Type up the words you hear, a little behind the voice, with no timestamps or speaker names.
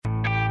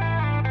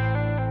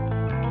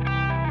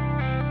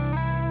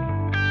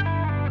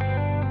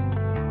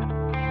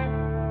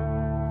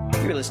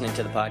You're listening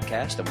to the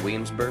podcast of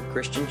Williamsburg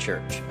Christian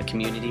Church, a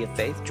community of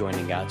faith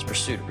joining God's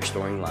pursuit of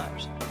restoring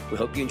lives. We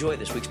hope you enjoy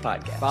this week's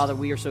podcast. Father,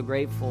 we are so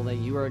grateful that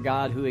you are a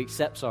God who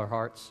accepts our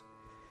hearts,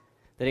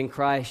 that in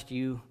Christ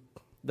you,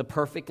 the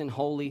perfect and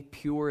holy,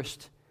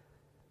 purest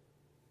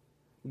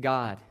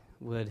God,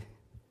 would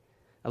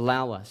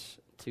allow us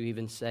to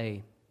even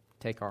say,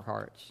 take our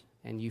hearts,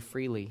 and you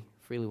freely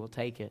will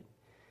take it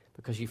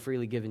because you've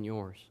freely given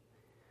yours.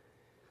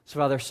 So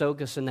Father,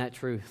 soak us in that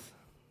truth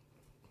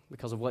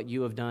because of what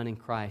you have done in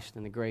Christ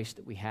and the grace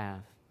that we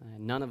have.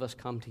 None of us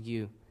come to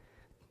you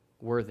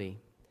worthy.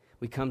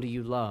 We come to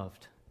you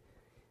loved.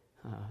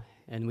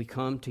 And we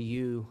come to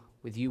you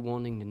with you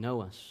wanting to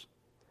know us.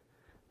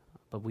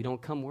 But we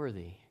don't come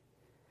worthy.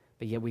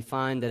 But yet we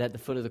find that at the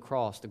foot of the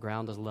cross, the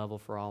ground is level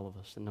for all of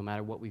us. And no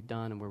matter what we've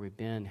done and where we've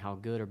been, how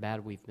good or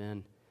bad we've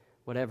been,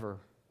 whatever,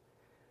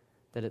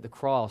 that at the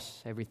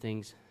cross,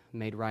 everything's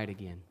made right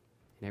again.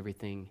 And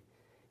everything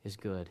is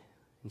good.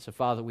 And so,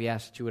 Father, we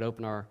ask that you would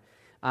open our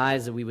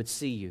eyes, that we would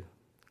see you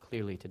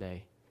clearly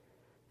today.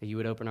 That you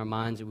would open our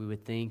minds, that we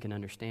would think and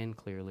understand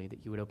clearly.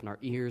 That you would open our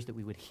ears, that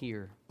we would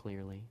hear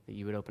clearly. That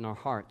you would open our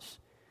hearts,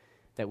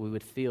 that we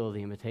would feel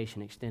the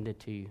invitation extended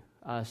to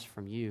us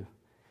from you.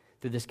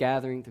 Through this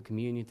gathering, through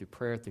communion, through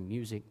prayer, through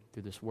music,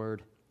 through this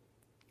word.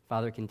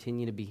 Father,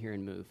 continue to be here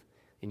and move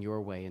in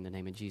your way in the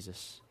name of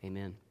Jesus.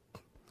 Amen.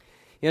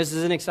 You know, this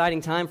is an exciting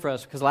time for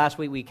us because last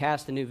week we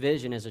cast a new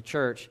vision as a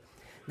church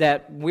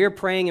that we're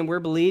praying and we're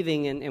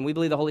believing, and we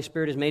believe the Holy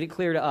Spirit has made it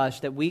clear to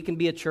us that we can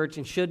be a church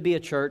and should be a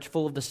church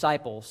full of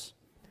disciples,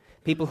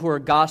 people who are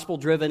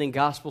gospel-driven and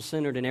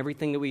gospel-centered in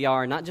everything that we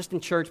are, not just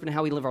in church, but in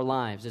how we live our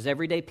lives as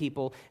everyday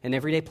people in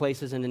everyday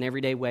places and in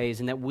everyday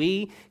ways, and that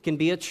we can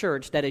be a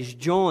church that is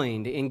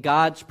joined in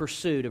God's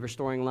pursuit of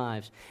restoring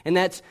lives. And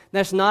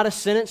that's not a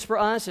sentence for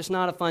us. It's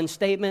not a fun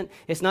statement.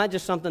 It's not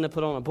just something to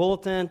put on a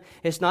bulletin.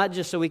 It's not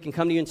just so we can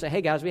come to you and say,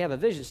 hey, guys, we have a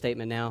vision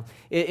statement now.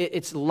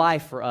 It's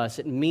life for us.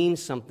 It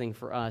means something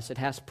for us. It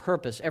has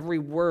purpose. Every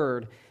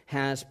word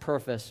has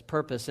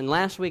purpose. And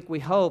last week,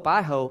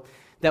 I hope,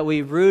 that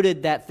we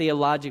rooted that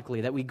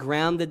theologically, that we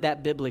grounded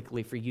that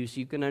biblically for you so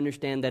you can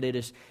understand that it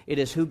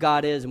is who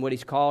God is and what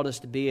He's called us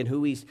to be and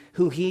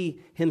who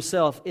He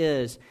Himself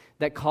is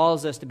that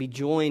calls us to be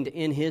joined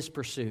in His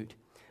pursuit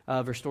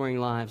of restoring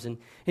lives. And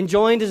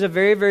joined is a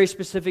very, very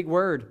specific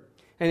word.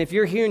 And if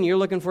you're here and you're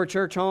looking for a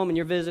church home and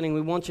you're visiting,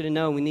 we want you to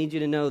know, we need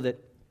you to know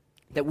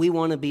that we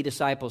want to be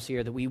disciples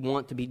here, that we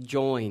want to be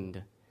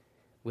joined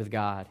with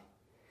God,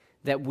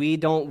 that we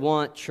don't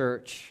want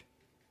church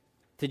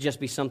to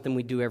just be something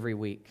we do every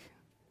week.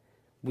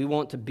 We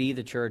want to be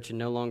the church and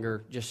no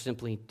longer just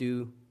simply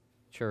do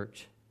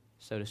church,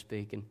 so to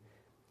speak. And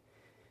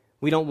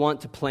we don't want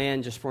to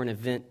plan just for an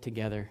event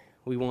together.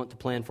 We want to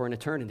plan for an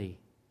eternity,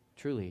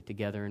 truly,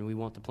 together, and we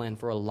want to plan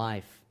for a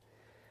life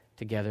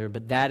together.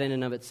 But that in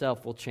and of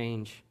itself will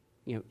change,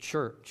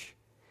 church.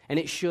 And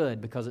it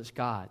should, because it's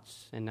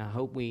God's. And I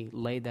hope we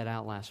laid that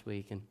out last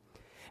week.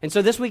 And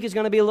so this week is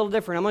going to be a little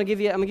different. I'm going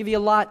to give you a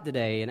lot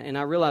today, and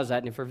I realize that.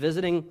 And if you're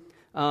visiting,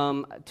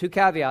 two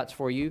caveats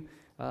for you.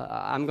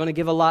 I'm going to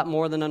give a lot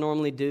more than I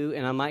normally do,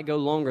 and I might go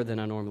longer than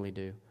I normally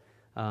do.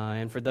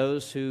 And for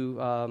those who,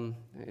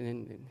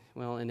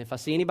 and if I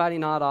see anybody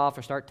nod off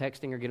or start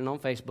texting or getting on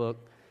Facebook,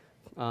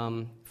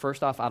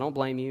 first off, I don't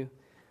blame you.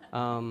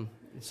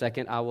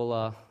 Second, I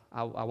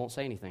won't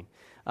say anything.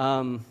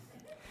 No,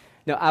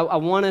 I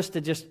want us to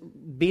just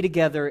be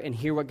together and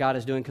hear what God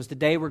is doing, because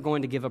today we're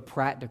going to give a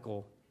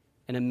practical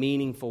and a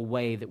meaningful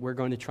way that we're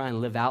going to try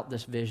and live out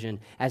this vision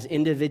as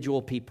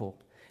individual people,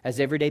 as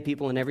everyday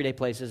people in everyday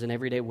places and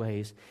everyday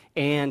ways,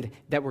 and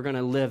that we're going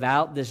to live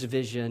out this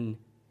vision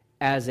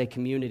as a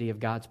community of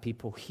God's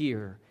people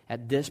here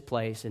at this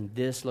place in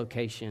this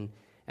location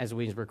as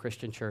Williamsburg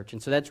Christian Church.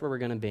 And so that's where we're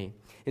going to be.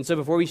 And so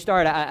before we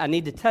start, I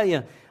need to tell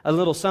you a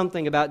little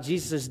something about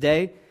Jesus'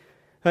 day.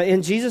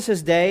 In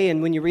Jesus' day,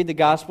 and when you read the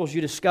Gospels,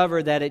 you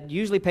discover that it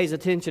usually pays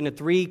attention to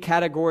three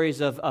categories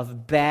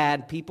of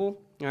bad people,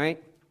 all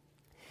right?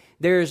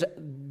 There's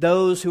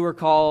those who are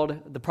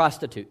called the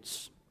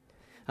prostitutes.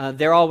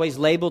 They're always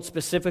labeled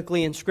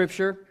specifically in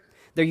Scripture.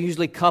 They're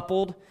usually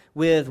coupled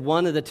with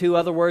one of the two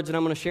other words that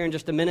I'm going to share in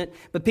just a minute.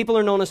 But people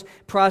are known as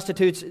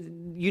prostitutes.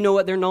 You know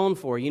what they're known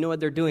for. You know what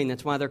they're doing.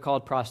 That's why they're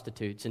called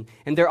prostitutes.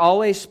 And they're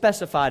always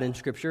specified in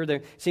Scripture.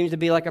 There seems to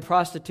be like a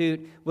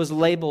prostitute was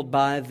labeled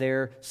by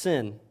their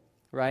sin,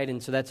 right?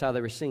 And so that's how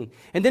they were seen.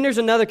 And then there's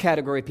another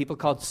category of people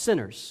called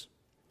sinners.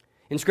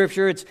 In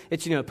Scripture, it's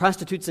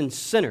prostitutes and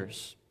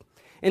sinners.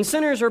 And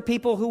sinners are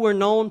people who were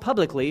known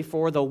publicly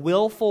for the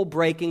willful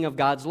breaking of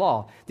God's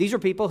law. These are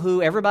people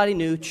who everybody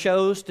knew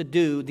chose to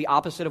do the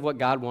opposite of what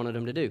God wanted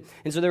them to do.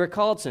 And so they were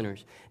called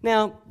sinners.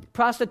 Now,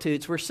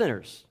 prostitutes were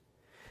sinners.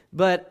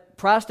 But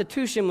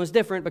prostitution was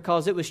different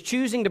because it was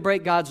choosing to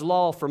break God's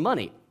law for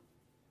money,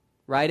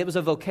 right? It was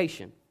a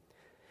vocation.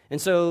 And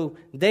so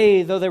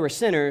though they were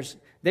sinners,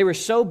 they were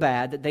so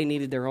bad that they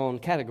needed their own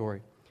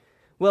category.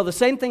 Well, the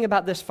same thing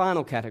about this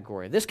final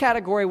category. This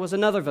category was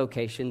another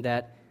vocation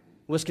that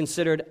was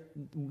considered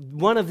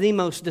one of the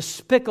most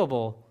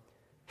despicable,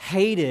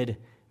 hated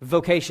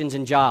vocations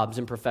and jobs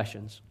and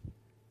professions.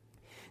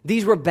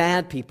 These were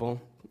bad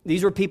people.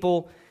 These were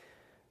people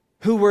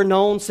who were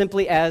known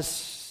simply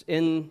as,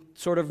 in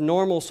sort of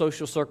normal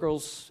social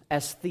circles,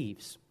 as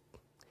thieves.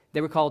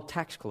 They were called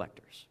tax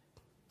collectors.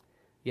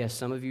 Yes,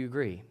 some of you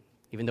agree,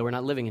 even though we're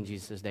not living in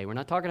Jesus' day. We're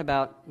not talking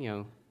about,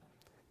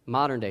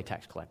 modern-day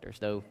tax collectors,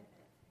 though,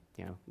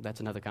 that's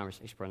another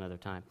conversation for another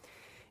time.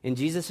 In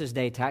Jesus'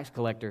 day, tax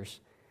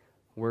collectors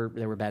were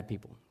bad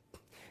people.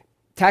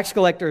 Tax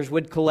collectors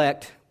would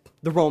collect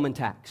the Roman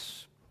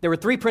tax. There were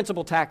three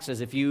principal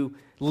taxes if you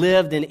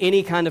lived in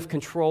any kind of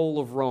control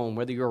of Rome,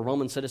 whether you're a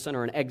Roman citizen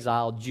or an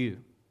exiled Jew,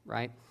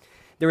 right?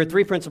 There were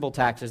three principal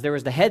taxes. There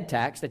was the head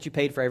tax that you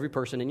paid for every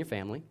person in your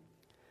family.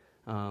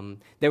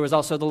 There was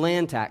also the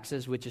land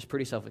taxes, which is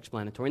pretty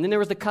self-explanatory. And then there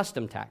was the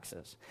custom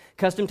taxes.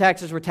 Custom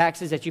taxes were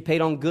taxes that you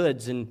paid on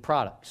goods and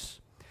products.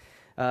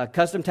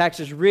 Custom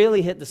taxes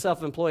really hit the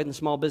self-employed and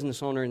small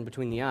business owner in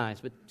between the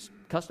eyes, but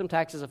custom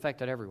taxes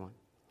affected everyone.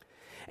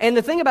 And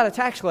the thing about a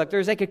tax collector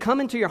is they could come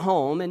into your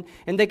home and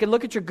they could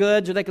look at your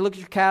goods, or they could look at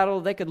your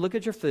cattle, they could look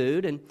at your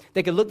food, and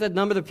they could look at the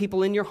number of the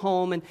people in your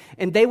home,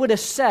 and they would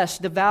assess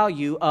the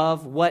value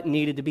of what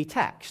needed to be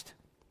taxed.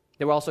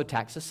 There were also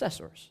tax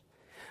assessors.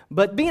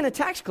 But being a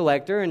tax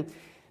collector and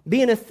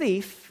being a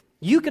thief,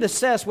 you could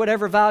assess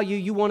whatever value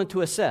you wanted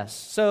to assess.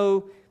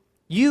 So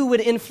you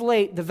would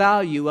inflate the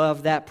value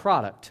of that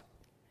product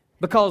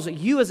because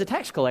you as a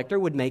tax collector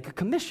would make a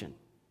commission.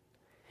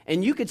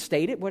 And you could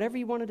state it whatever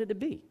you wanted it to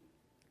be.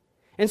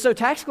 And so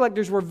tax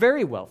collectors were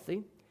very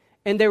wealthy,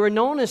 and they were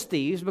known as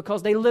thieves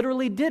because they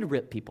literally did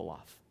rip people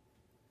off,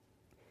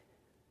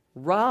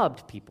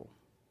 robbed people,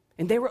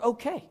 and they were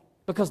okay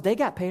because they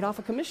got paid off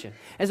a commission.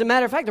 As a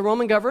matter of fact, the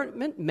Roman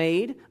government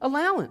made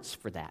allowance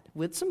for that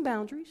with some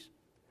boundaries,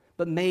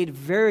 but made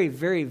very,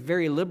 very,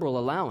 very liberal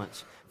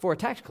allowance for a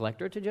tax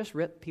collector to just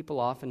rip people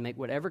off and make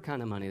whatever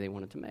kind of money they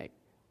wanted to make.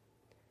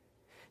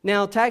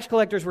 Now, tax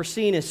collectors were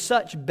seen as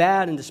such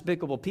bad and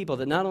despicable people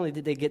that not only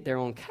did they get their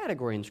own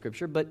category in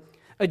Scripture, but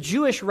a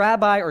Jewish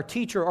rabbi or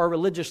teacher or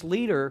religious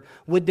leader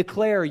would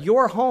declare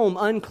your home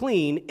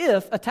unclean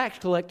if a tax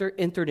collector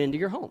entered into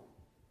your home.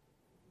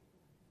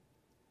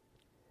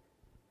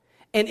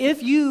 And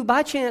if you,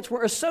 by chance,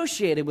 were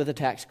associated with a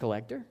tax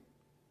collector,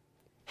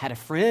 had a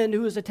friend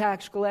who was a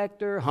tax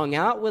collector, hung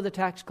out with a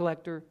tax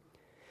collector,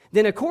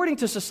 then according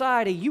to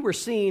society, you were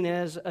seen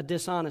as a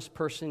dishonest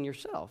person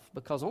yourself,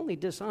 because only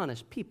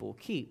dishonest people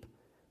keep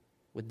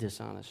with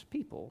dishonest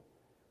people.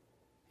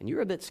 And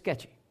you're a bit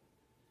sketchy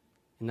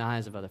in the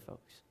eyes of other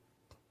folks.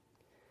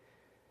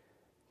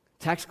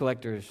 Tax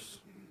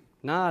collectors,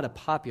 not a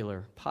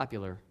popular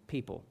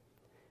people.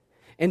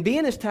 And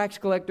being as tax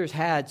collectors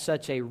had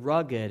such a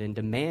rugged and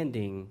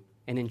demanding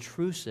and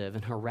intrusive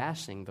and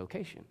harassing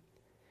vocation,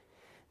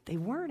 they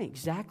weren't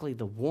exactly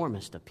the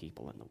warmest of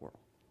people in the world.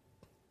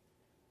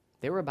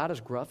 They were about as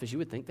gruff as you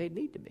would think they'd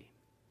need to be.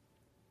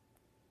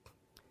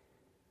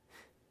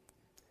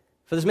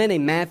 For this man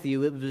named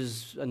Matthew, it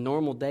was a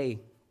normal day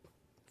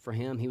for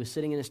him. He was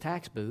sitting in his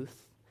tax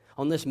booth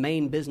on this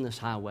main business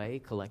highway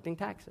collecting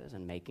taxes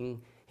and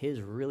making his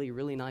really,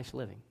 really nice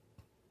living.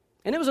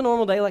 And it was a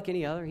normal day like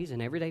any other. He's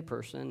an everyday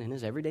person in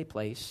his everyday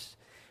place,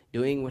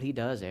 doing what he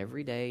does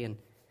every day, and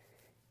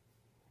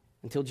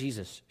until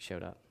Jesus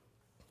showed up.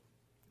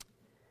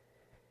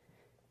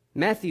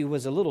 Matthew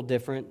was a little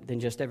different than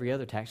just every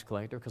other tax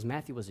collector because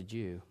Matthew was a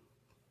Jew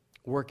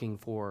working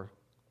for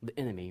the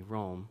enemy,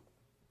 Rome,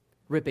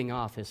 ripping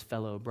off his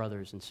fellow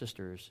brothers and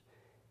sisters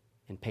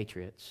and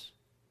patriots.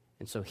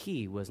 And so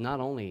he was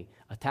not only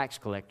a tax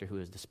collector who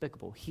was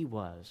despicable, he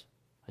was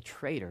a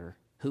traitor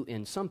who,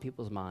 in some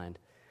people's mind,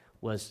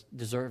 was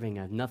deserving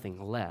of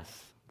nothing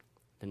less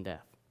than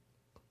death.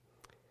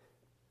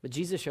 But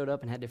Jesus showed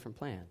up and had different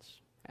plans,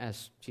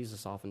 as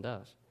Jesus often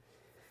does.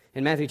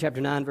 In Matthew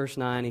chapter 9, verse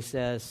 9, he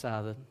says,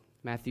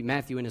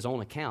 Matthew in his own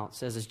account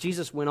says, as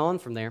Jesus went on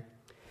from there,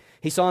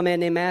 he saw a man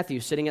named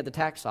Matthew sitting at the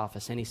tax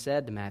office, and he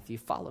said to Matthew,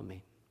 "Follow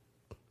me."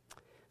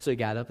 So he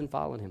got up and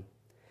followed him.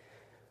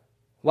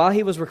 While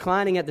he was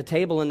reclining at the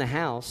table in the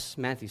house,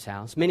 Matthew's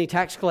house, many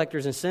tax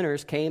collectors and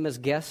sinners came as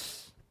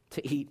guests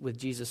to eat with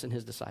Jesus and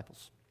his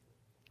disciples.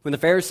 When the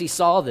Pharisees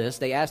saw this,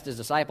 they asked his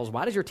disciples,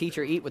 "Why does your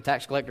teacher eat with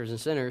tax collectors and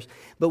sinners?"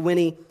 But when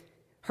he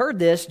heard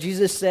this,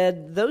 Jesus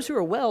said, "Those who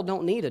are well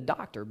don't need a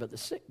doctor, but the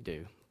sick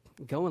do.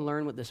 Go and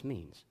learn what this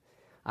means.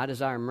 I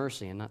desire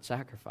mercy and not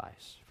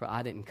sacrifice, for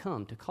I didn't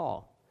come to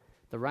call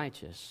the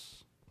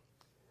righteous,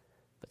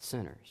 but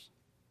sinners."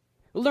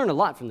 We'll learn a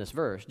lot from this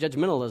verse.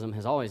 Judgmentalism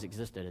has always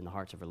existed in the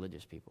hearts of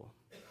religious people.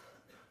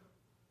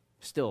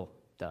 Still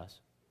does.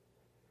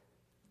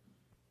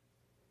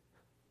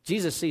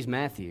 Jesus sees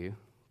Matthew,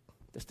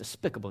 this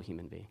despicable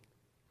human being,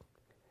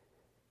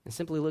 and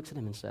simply looks at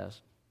him and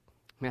says,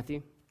 "Matthew,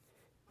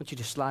 I want you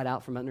to slide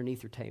out from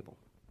underneath your table.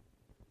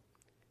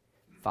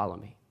 Follow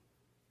me.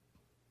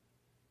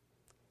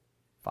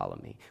 Follow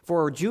me."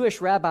 For a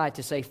Jewish rabbi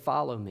to say,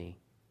 "Follow me,"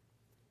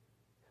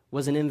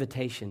 was an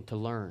invitation to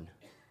learn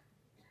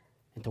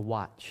and to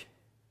watch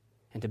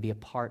and to be a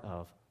part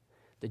of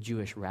the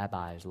Jewish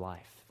rabbi's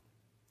life.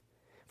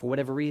 For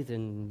whatever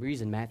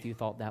reason, Matthew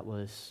thought that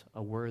was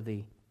a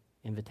worthy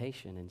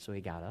invitation, and so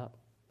he got up.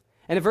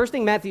 And the first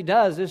thing Matthew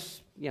does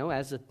is,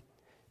 as a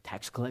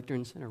tax collector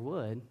and sinner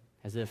would,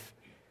 as if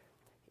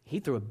he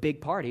threw a big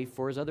party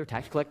for his other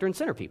tax collector and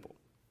sinner people.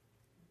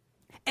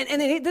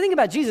 And the thing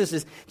about Jesus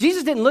is,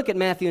 Jesus didn't look at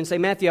Matthew and say,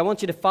 Matthew, I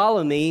want you to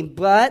follow me,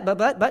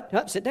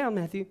 but, sit down,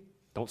 Matthew.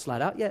 Don't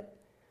slide out yet.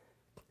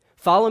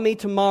 Follow me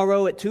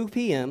tomorrow at 2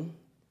 p.m.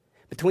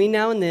 Between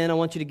now and then, I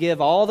want you to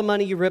give all the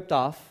money you ripped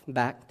off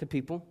back to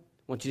people.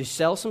 I want you to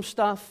sell some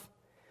stuff.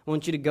 I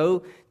want you to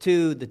go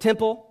to the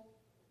temple,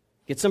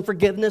 get some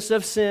forgiveness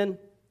of sin,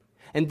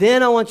 and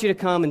then I want you to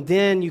come, and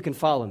then you can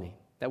follow me.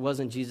 That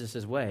wasn't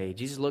Jesus' way.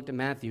 Jesus looked at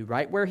Matthew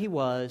right where he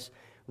was,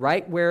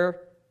 right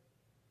where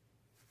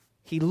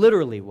he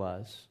literally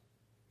was,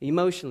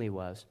 emotionally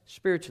was,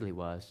 spiritually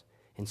was,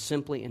 and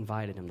simply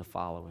invited him to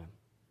follow him.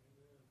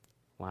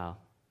 Wow.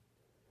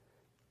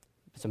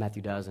 So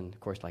Matthew does, and of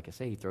course, like I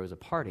say, he throws a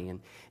party.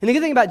 And the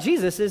good thing about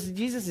Jesus is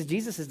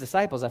Jesus'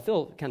 disciples. I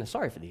feel kind of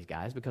sorry for these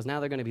guys because now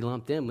they're going to be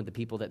lumped in with the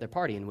people that they're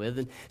partying with.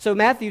 And so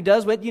Matthew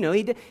does what,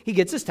 he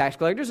gets his tax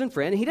collectors and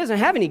friends. He doesn't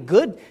have any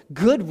good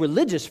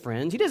religious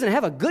friends. He doesn't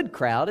have a good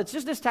crowd. It's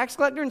just his tax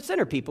collector and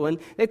sinner people. And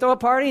they throw a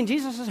party, and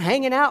Jesus is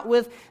hanging out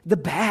with the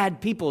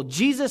bad people.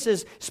 Jesus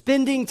is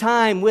spending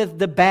time with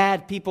the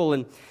bad people.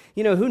 And,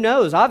 who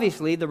knows?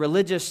 Obviously, the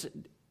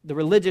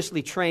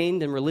religiously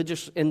trained and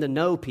religious in the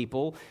know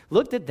people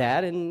looked at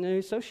that and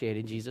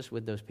associated Jesus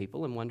with those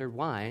people and wondered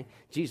why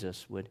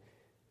Jesus would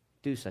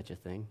do such a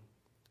thing.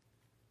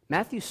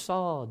 Matthew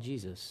saw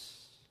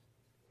Jesus.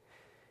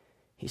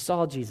 He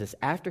saw Jesus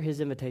after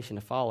his invitation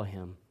to follow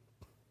him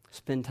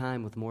spend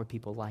time with more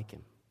people like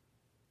him.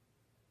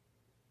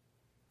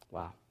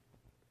 Wow.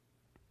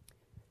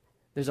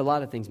 There's a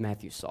lot of things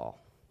Matthew saw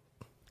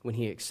when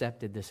he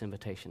accepted this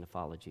invitation to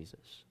follow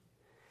Jesus.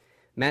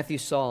 Matthew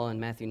saw in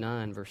Matthew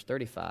 9, verse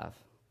 35,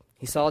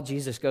 he saw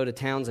Jesus go to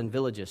towns and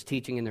villages,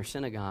 teaching in their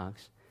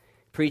synagogues,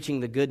 preaching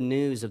the good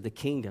news of the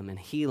kingdom and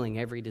healing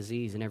every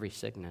disease and every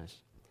sickness.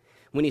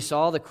 When he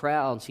saw the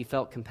crowds, he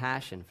felt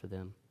compassion for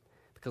them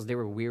because they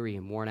were weary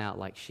and worn out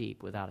like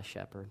sheep without a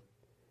shepherd.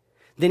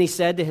 Then he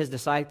said to his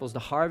disciples, the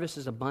harvest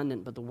is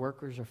abundant, but the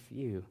workers are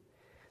few.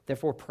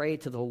 Therefore pray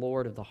to the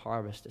Lord of the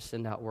harvest to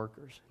send out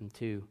workers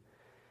into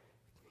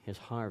his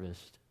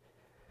harvest.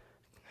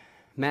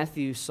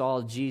 Matthew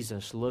saw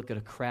Jesus look at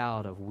a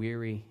crowd of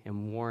weary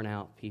and worn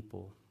out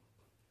people.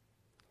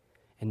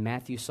 And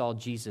Matthew saw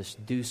Jesus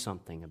do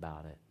something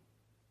about it.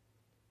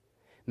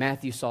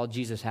 Matthew saw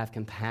Jesus have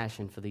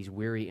compassion for these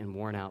weary and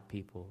worn out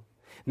people.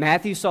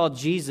 Matthew saw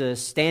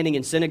Jesus standing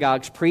in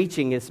synagogues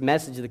preaching this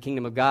message of the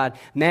kingdom of God.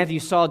 Matthew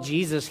saw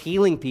Jesus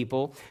healing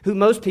people who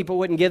most people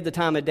wouldn't give the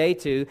time of day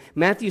to.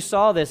 Matthew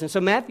saw this, and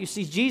so Matthew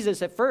sees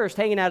Jesus at first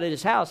hanging out at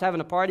his house,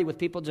 having a party with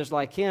people just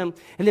like him.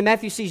 And then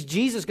Matthew sees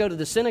Jesus go to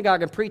the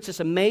synagogue and preach this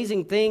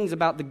amazing things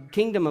about the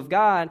kingdom of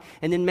God.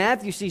 And then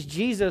Matthew sees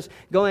Jesus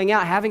going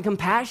out having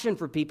compassion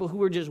for people who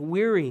were just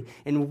weary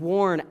and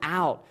worn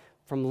out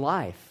from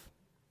life.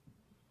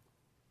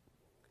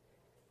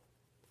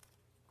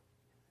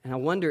 And I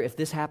wonder if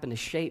this happened to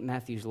shape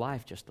Matthew's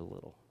life just a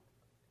little.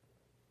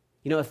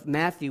 If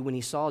Matthew, when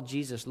he saw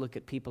Jesus look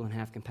at people and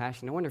have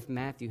compassion, I wonder if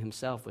Matthew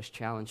himself was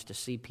challenged to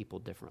see people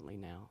differently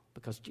now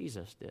because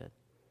Jesus did.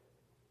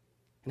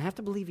 And I have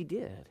to believe he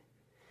did.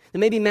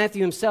 And maybe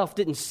Matthew himself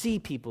didn't see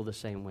people the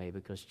same way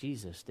because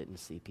Jesus didn't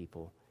see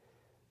people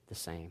the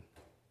same.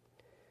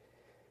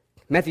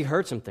 Matthew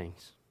heard some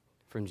things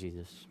from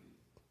Jesus.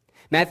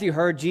 Matthew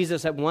heard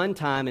Jesus at one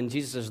time in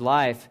Jesus'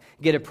 life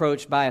get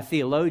approached by a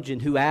theologian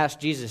who asked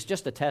Jesus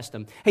just to test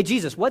him, hey,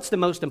 Jesus, what's the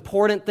most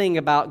important thing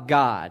about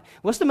God?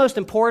 What's the most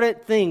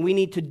important thing we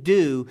need to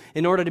do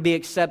in order to be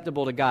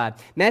acceptable to God?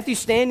 Matthew's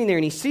standing there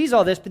and he sees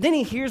all this, but then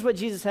he hears what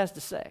Jesus has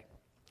to say.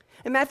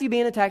 And Matthew,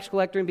 being a tax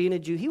collector and being a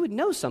Jew, he would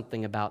know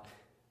something about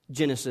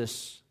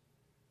Genesis,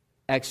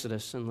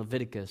 Exodus, and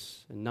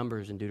Leviticus, and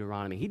Numbers, and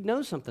Deuteronomy. He'd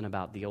know something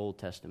about the Old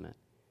Testament.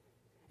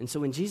 And so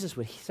when Jesus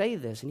would say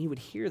this and he would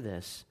hear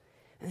this,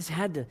 and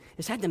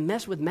this had to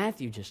mess with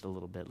Matthew just a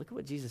little bit. Look at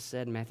what Jesus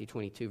said in Matthew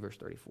 22, verse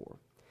 34.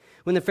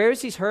 When the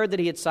Pharisees heard that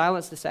he had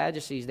silenced the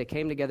Sadducees, they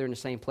came together in the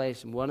same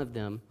place, and one of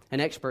them, an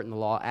expert in the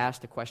law,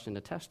 asked a question to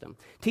test him.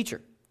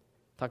 Teacher,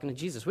 talking to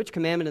Jesus, which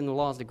commandment in the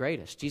law is the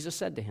greatest? Jesus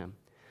said to him,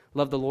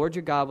 love the Lord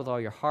your God with all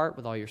your heart,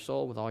 with all your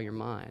soul, with all your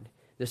mind.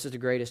 This is the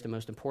greatest and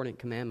most important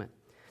commandment.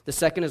 The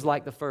second is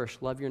like the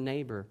first, love your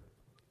neighbor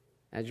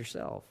as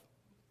yourself.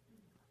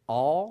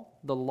 All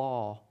the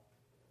law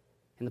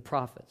and the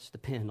prophets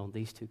depend on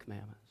these two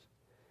commandments.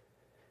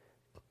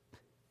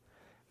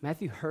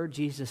 Matthew heard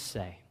Jesus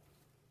say,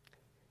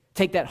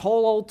 take that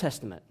whole Old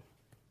Testament,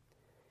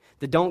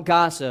 the don't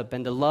gossip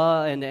and to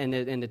love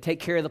and to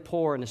take care of the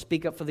poor and to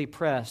speak up for the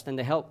oppressed and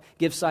to help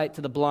give sight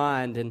to the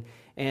blind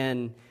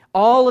and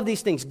all of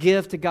these things,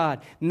 give to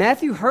God.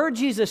 Matthew heard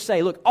Jesus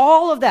say, look,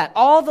 all of that,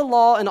 all the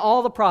law and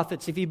all the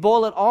prophets, if you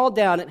boil it all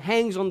down, it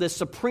hangs on this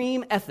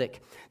supreme ethic,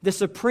 the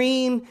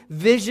supreme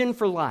vision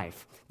for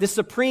life, this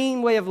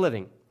supreme way of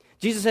living.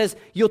 Jesus says,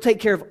 you'll take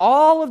care of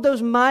all of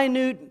those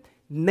minute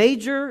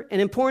major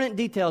and important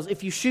details,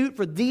 if you shoot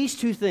for these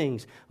two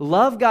things,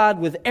 love God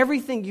with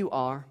everything you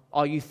are,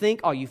 all you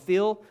think, all you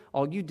feel,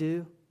 all you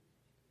do,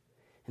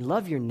 and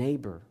love your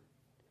neighbor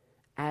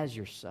as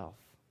yourself.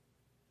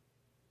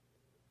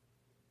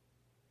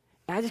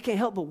 And I just can't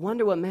help but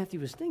wonder what Matthew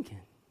was thinking.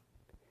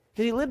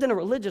 Because he lived in a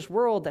religious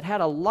world that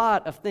had a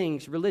lot of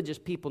things religious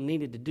people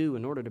needed to do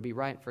in order to be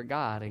right for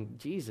God. And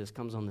Jesus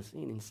comes on the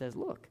scene and says,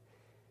 look,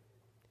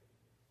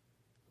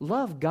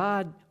 love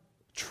God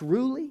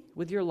truly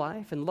with your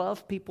life and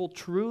love people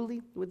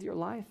truly with your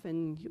life,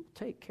 and you'll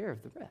take care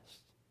of the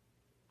rest.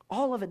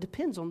 All of it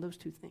depends on those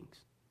two things.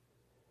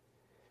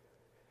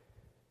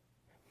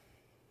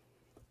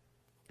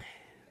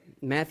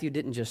 Matthew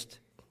didn't just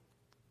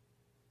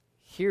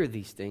hear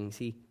these things.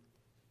 He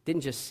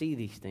didn't just see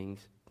these things.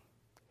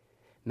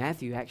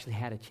 Matthew actually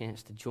had a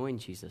chance to join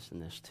Jesus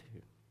in this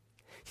too.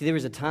 See, there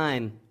was a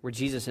time where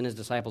Jesus and his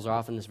disciples are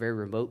off in this very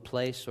remote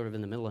place, sort of in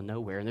the middle of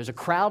nowhere, and there's a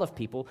crowd of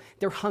people.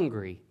 They're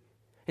hungry,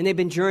 and they've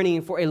been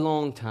journeying for a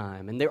long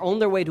time, and they're on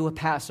their way to a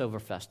Passover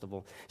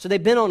festival. So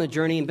they've been on a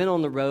journey and been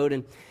on the road,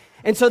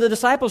 and so the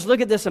disciples look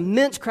at this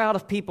immense crowd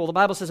of people. The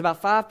Bible says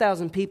about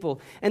 5,000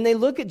 people, and they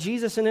look at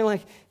Jesus, and they're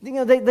like,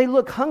 they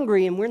look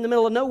hungry, and we're in the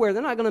middle of nowhere.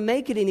 They're not going to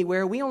make it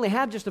anywhere. We only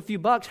have just a few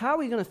bucks. How are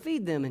we going to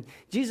feed them? And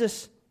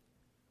Jesus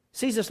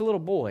sees this little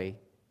boy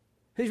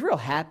who's real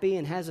happy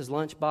and has his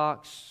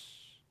lunchbox.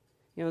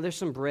 There's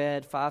some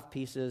bread, 5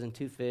 pieces, and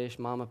 2 fish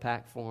Mama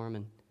packed for him.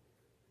 And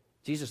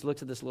Jesus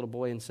looks at this little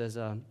boy and says,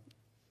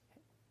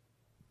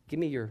 give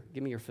me your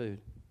food.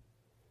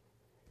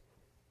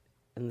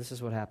 And this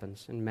is what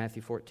happens in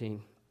Matthew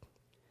 14.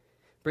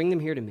 Bring them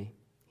here to me,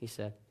 he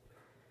said.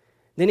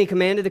 Then he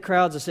commanded the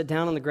crowds to sit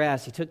down on the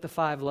grass. He took the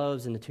 5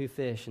 loaves and the 2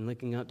 fish, and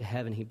looking up to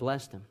heaven, he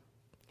blessed them.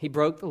 He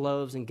broke the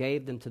loaves and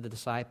gave them to the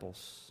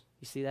disciples.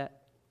 You see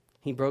that?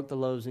 He broke the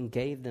loaves and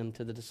gave them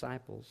to the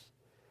disciples.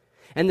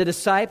 And the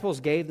disciples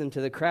gave them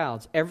to the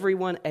crowds.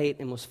 Everyone ate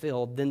and was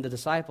filled. Then the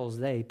disciples,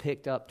 they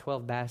picked up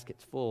 12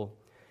 baskets full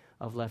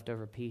of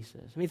leftover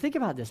pieces. I mean, think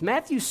about this.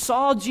 Matthew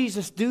saw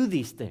Jesus do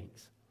these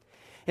things.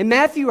 And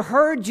Matthew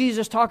heard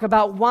Jesus talk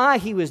about why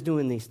he was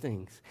doing these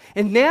things.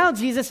 And now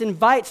Jesus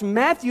invites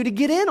Matthew to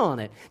get in on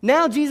it.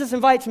 Now Jesus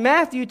invites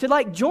Matthew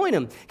to join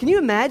him. Can you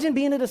imagine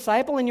being a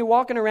disciple and you're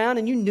walking around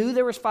and you knew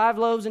there was 5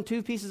 loaves and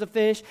 2 pieces of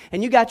fish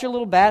and you got your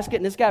little basket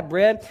and it's got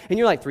bread and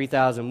you're like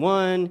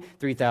 3,001,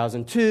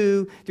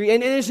 3,002,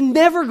 and it's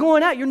never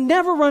going out. You're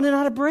never running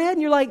out of bread.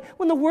 And you're like,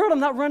 what in the world?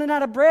 I'm not running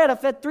out of bread. I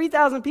fed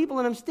 3,000 people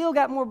and I'm still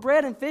got more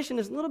bread and fish in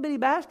this little bitty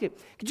basket.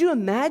 Could you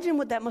imagine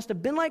what that must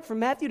have been like for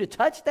Matthew to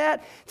touch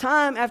that?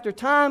 Time after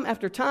time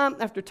after time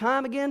after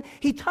time again.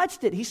 He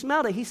touched it. He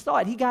smelled it. He saw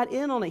it. He got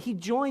in on it. He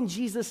joined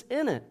Jesus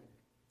in it.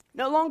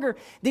 No longer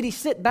did he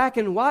sit back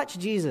and watch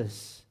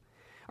Jesus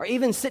or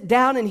even sit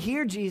down and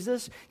hear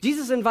Jesus.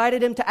 Jesus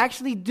invited him to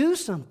actually do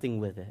something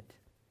with it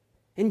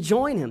and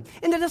join him.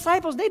 And the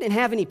disciples, they didn't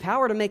have any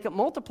power to make it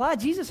multiply.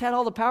 Jesus had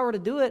all the power to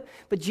do it,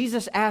 but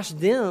Jesus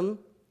asked them,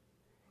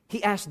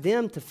 he asked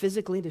them to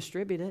physically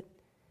distribute it,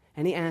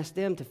 and he asked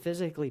them to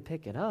physically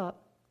pick it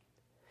up.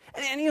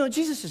 And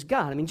Jesus is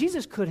God. I mean,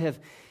 Jesus could have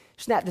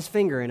snapped his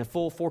finger and a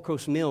full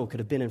 4-course meal could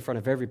have been in front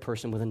of every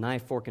person with a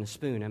knife, fork, and a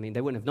spoon. I mean,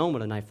 they wouldn't have known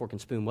what a knife, fork, and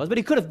spoon was, but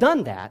he could have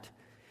done that.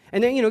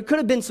 And then, it could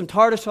have been some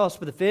tartar sauce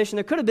for the fish, and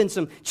there could have been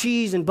some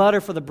cheese and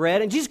butter for the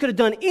bread, and Jesus could have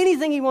done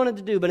anything he wanted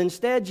to do, but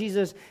instead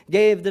Jesus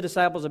gave the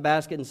disciples a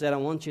basket and said, I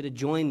want you to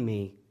join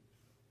me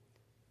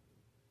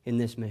in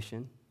this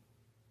mission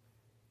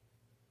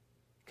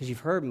because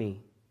you've heard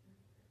me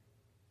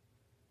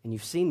and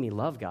you've seen me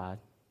love God.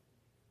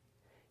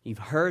 You've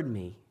heard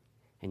me,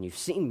 and you've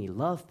seen me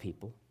love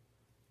people.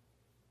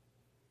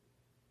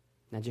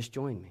 Now just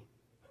join me.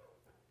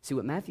 See,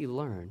 what Matthew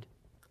learned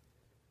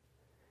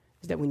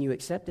is that when you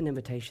accept an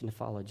invitation to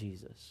follow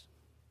Jesus,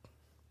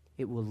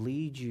 it will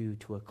lead you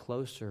to a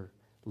closer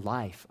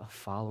life of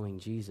following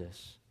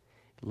Jesus,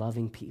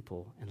 loving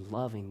people, and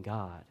loving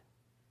God.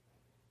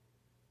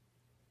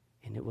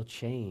 And it will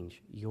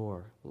change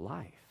your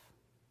life.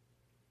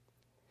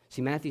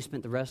 See, Matthew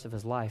spent the rest of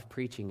his life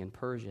preaching in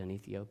Persia and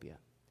Ethiopia.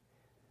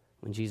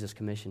 When Jesus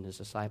commissioned his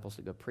disciples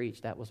to go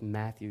preach, that was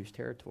Matthew's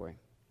territory.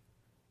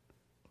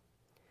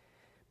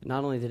 But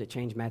not only did it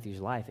change Matthew's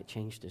life, it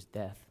changed his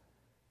death.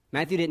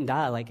 Matthew didn't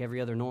die like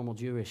every other normal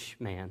Jewish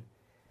man.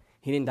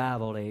 He didn't die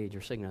of old age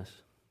or sickness.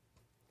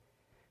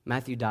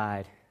 Matthew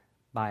died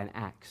by an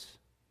axe.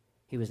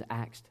 He was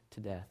axed to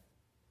death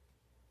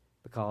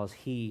because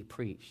he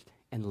preached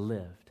and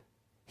lived.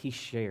 He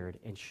shared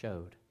and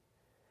showed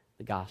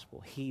the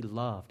gospel. He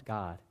loved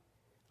God,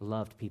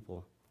 loved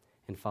people,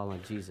 and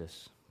followed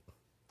Jesus.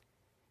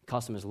 It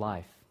cost him his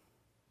life,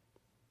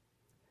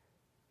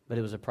 but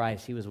it was a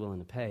price he was willing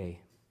to pay.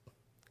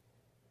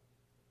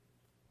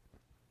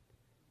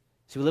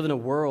 So we live in a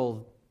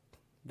world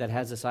that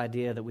has this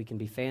idea that we can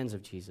be fans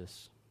of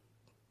Jesus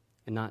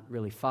and not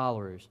really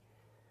followers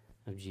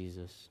of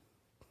Jesus.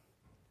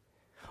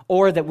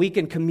 Or that we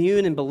can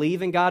commune and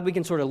believe in God. We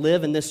can sort of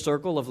live in this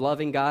circle of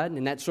loving God,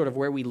 and that's sort of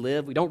where we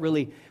live. We don't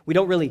really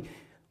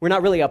We're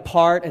not really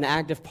an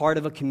active part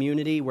of a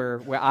community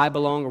where I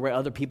belong or where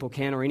other people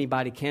can or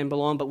anybody can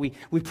belong, but we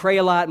pray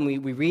a lot and we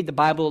read the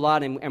Bible a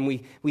lot and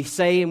we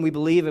say and we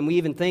believe and we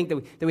even think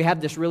that we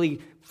have this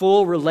really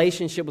full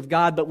relationship with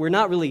God, but we're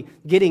not really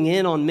getting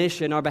in on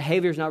mission. Our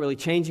behavior is not really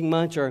changing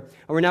much, or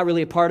we're not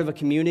really a part of a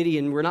community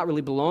and we're not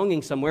really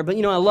belonging somewhere. But,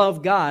 I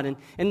love God,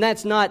 and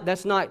that's not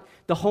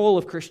the whole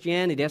of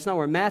Christianity. That's not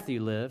where Matthew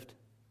lived.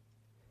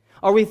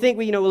 Or we think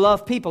we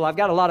love people. I've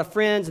got a lot of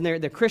friends, and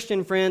they're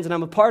Christian friends, and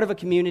I'm a part of a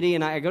community,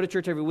 and I go to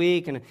church every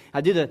week, and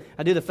I do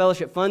the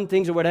fellowship fun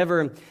things or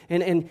whatever,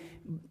 and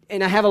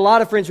I have a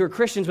lot of friends who are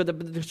Christians.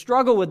 But the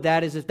struggle with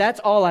that is if that's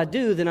all I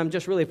do, then I'm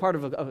just really a part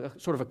of a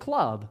sort of a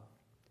club,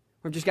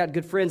 where I've just got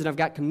good friends and I've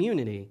got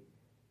community.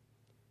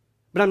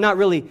 But I'm not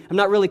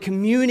really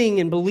communing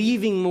and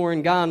believing more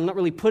in God. I'm not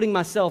really putting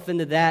myself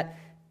into that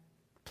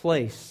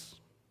place.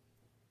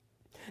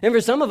 And for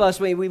some of us,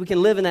 we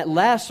can live in that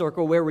last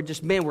circle where we're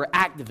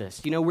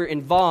activists. We're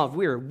involved.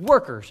 We're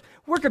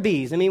worker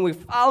bees. We're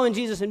following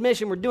Jesus in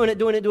mission. We're doing it.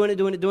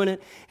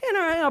 And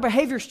our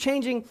behavior's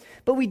changing,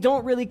 but we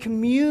don't really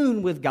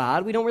commune with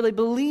God. We don't really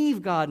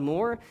believe God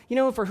more,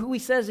 for who He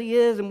says He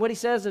is and what He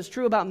says is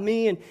true about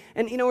me. And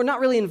we're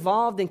not really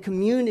involved in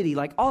community,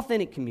 like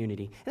authentic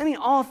community. And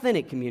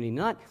authentic community,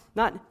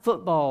 not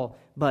football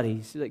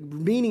buddies, like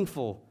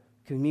meaningful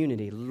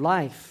community,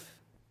 life,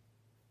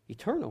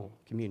 eternal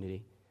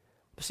community.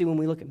 See, when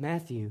we look at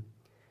Matthew,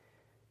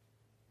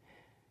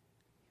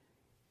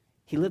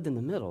 he lived in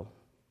the middle.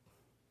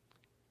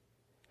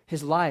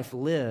 His life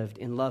lived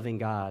in loving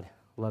God,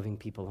 loving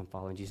people, and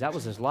following Jesus. That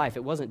was his life.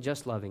 It wasn't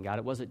just loving God.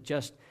 It wasn't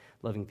just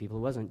loving people.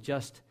 It wasn't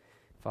just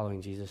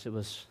following Jesus. It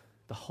was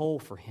the whole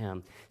for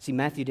him. See,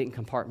 Matthew didn't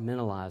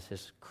compartmentalize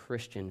his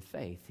Christian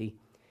faith.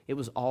 It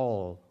was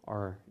all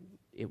or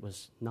it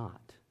was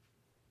not.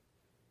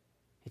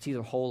 It's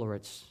either whole or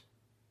it's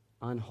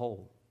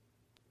unwhole.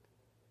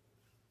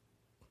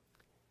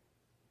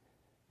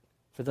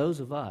 For those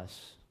of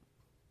us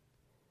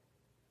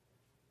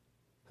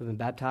who have been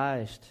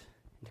baptized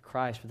into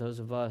Christ, for those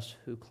of us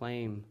who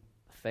claim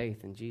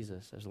faith in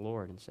Jesus as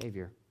Lord and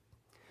Savior,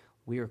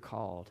 we are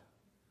called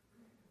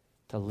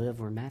to live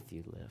where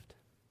Matthew lived.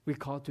 We're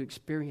called to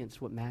experience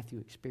what Matthew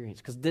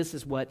experienced, because this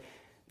is what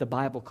the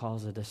Bible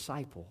calls a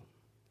disciple.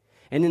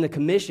 And in the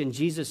commission,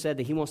 Jesus said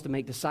that He wants to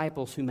make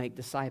disciples who make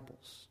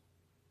disciples.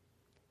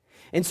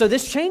 And so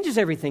this changes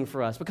everything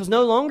for us, because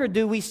no longer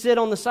do we sit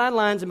on the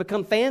sidelines and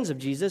become fans of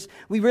Jesus.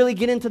 We really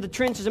get into the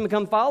trenches and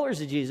become followers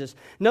of Jesus.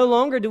 No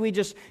longer do we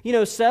just,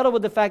 settle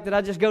with the fact that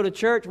I just go to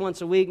church once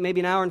a week, maybe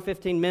an hour and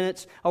 15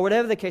 minutes, or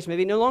whatever the case may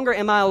be. No longer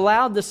am I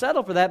allowed to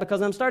settle for that, because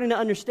I'm starting to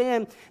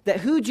understand that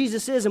who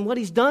Jesus is and what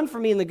He's done for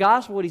me in the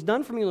gospel, what He's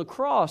done for me on the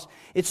cross,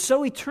 it's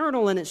so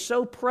eternal and it's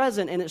so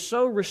present and it's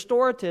so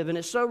restorative and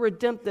it's so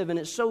redemptive and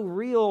it's so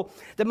real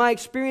that my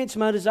experience,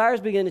 my desires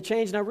begin to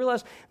change. And I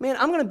realize, man,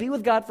 I'm going to be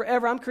with God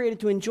forever. I'm created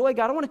to enjoy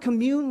God. I want to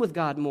commune with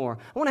God more.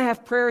 I want to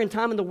have prayer and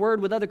time in the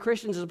Word with other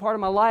Christians as a part of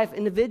my life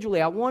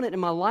individually. I want it in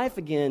my life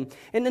again.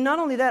 And then not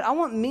only that, I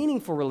want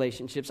meaningful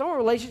relationships. I want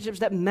relationships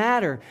that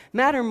matter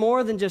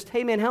more than just,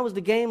 hey man, how was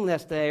the game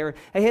last day? Or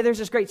hey, there's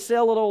this great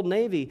sale at Old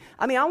Navy.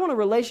 I want a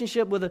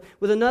relationship with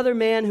another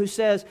man who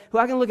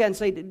I can look at and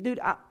say, dude,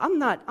 I'm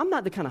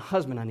not the kind of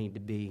husband I need to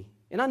be.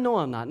 And I know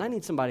I'm not. And I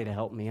need somebody to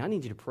help me. I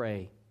need you to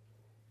pray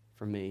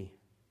for me.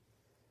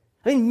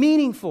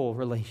 Meaningful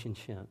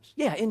relationships.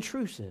 Yeah,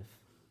 intrusive.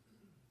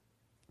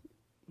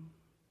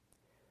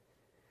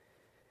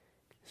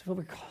 It's what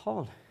we're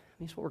called.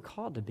 It's what we're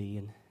called to be.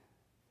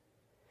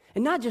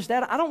 And not just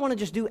that, I don't want to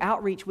just do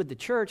outreach with the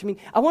church.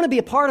 I want to be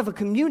a part of a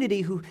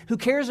community who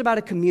cares about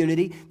a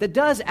community that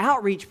does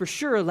outreach for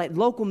sure, like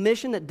local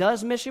mission, that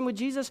does mission with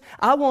Jesus.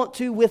 I want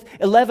to, with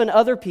 11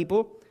 other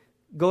people,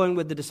 going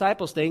with the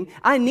disciples thing,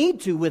 I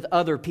need to, with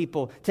other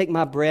people, take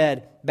my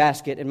bread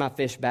basket and my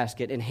fish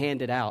basket and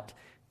hand it out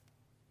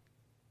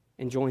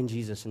and join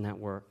Jesus in that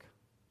work.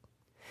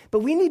 But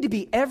we need to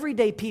be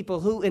everyday people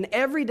who, in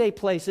everyday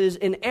places,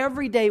 in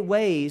everyday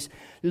ways,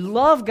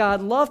 love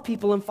God, love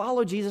people, and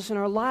follow Jesus, and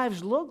our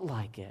lives look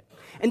like it.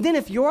 And then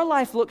if your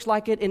life looks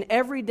like it in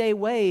everyday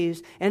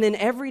ways and in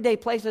everyday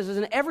places, as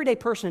an everyday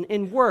person,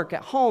 in work,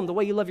 at home, the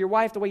way you love your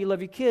wife, the way you love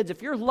your kids,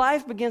 if your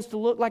life begins to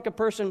look like a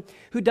person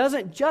who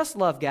doesn't just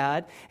love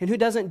God and who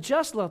doesn't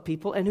just love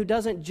people and who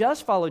doesn't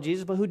just follow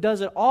Jesus, but who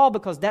does it all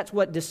because that's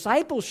what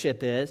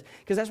discipleship is,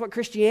 because that's what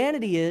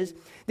Christianity is,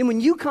 then when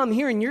you come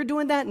here and you're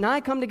doing that and I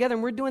come together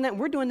and we're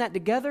doing that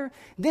together,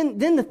 then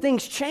the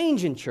things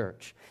change in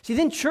church. See,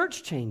 then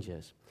church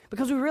changes.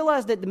 Because we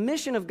realize that the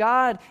mission of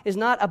God is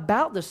not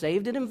about the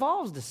saved, it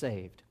involves the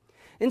saved.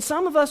 And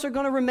some of us are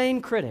going to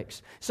remain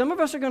critics. Some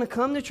of us are going to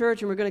come to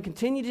church and we're going to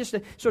continue just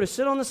to sort of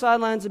sit on the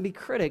sidelines and be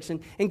critics.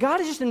 And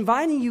God is just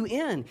inviting you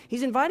in.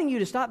 He's inviting you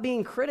to stop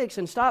being critics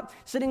and stop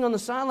sitting on the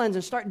sidelines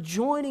and start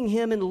joining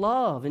Him in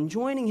love and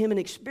joining Him in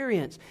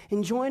experience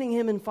and joining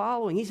Him in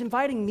following. He's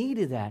inviting me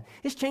to that.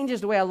 This changes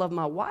the way I love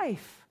my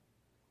wife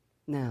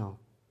now.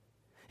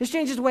 This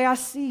changes the way I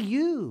see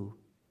you.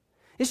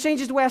 This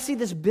changes the way I see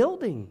this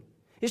building.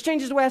 It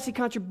changes the way I see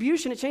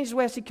contribution. It changes the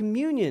way I see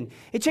communion.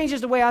 It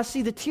changes the way I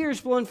see the tears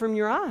flowing from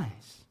your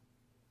eyes.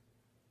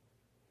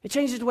 It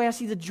changes the way I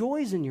see the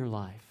joys in your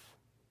life.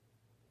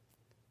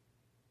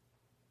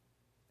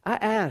 I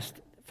asked,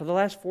 for the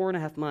last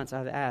 4.5 months,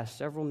 I've asked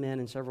several men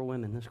and several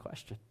women this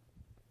question.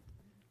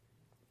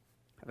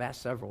 I've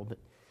asked several, but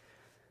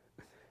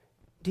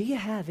do you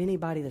have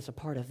anybody that's a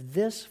part of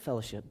this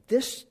fellowship,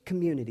 this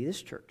community,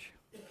 this church,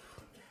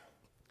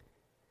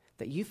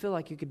 that you feel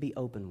like you could be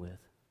open with?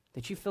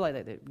 That you feel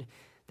like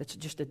that's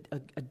just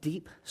a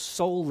deep,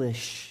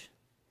 soulish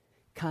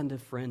kind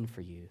of friend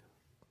for you?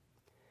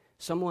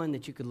 Someone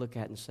that you could look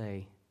at and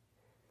say,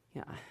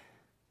 yeah, I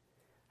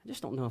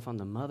just don't know if I'm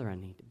the mother I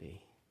need to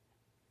be.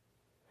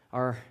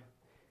 Or,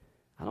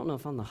 I don't know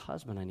if I'm the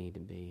husband I need to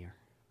be.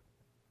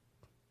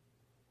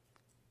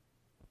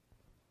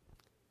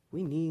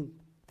 Or,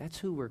 that's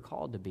who we're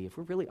called to be. If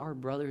we really are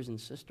brothers and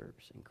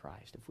sisters in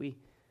Christ, if we,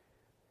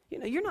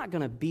 you're not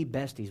going to be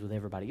besties with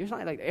everybody. You're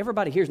not like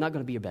everybody here is not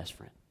going to be your best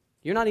friend.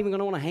 You're not even going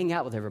to want to hang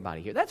out with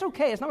everybody here. That's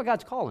okay. It's not what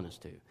God's calling us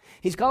to.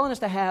 He's calling us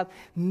to have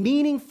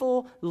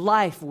meaningful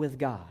life with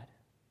God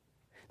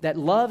that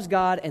loves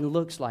God and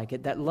looks like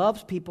it, that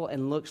loves people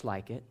and looks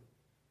like it,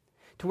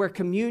 to where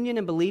communion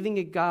and believing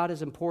in God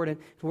is important,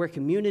 to where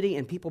community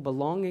and people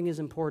belonging is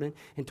important,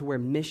 and to where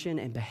mission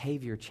and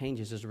behavior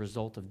changes as a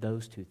result of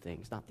those two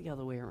things, not the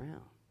other way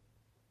around.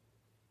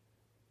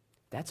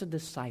 That's a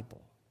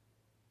disciple,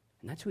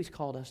 and that's who He's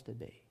called us to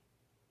be.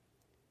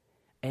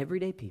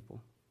 Everyday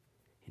people,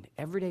 in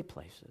everyday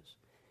places,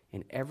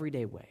 in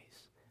everyday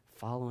ways,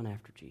 following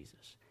after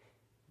Jesus,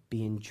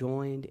 being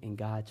joined in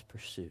God's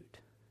pursuit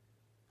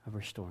of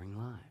restoring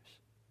lives,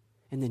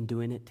 and then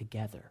doing it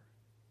together.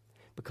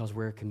 Because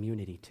we're a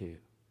community too.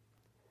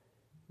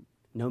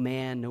 No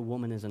man, no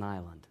woman is an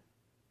island.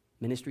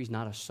 Ministry is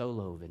not a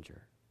solo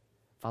venture.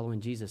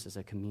 Following Jesus is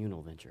a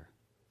communal venture.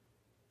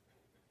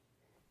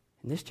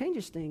 And this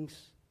changes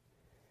things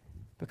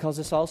because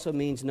this also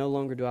means no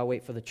longer do I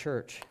wait for the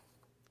church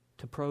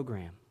to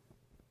program.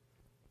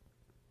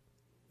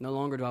 No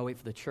longer do I wait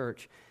for the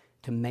church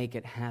to make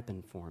it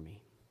happen for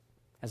me.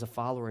 As a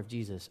follower of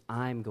Jesus,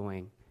 I'm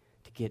going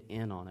to get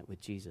in on it with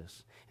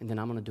Jesus. And then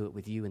I'm going to do it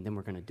with you, and then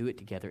we're going to do it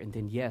together. And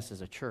then, yes,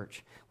 as a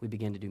church, we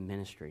begin to do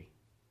ministry,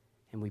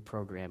 and we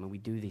program, and we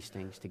do these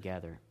things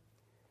together.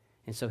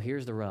 And so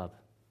here's the rub.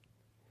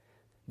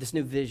 This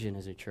new vision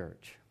as a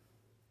church,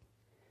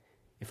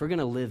 if we're going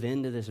to live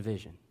into this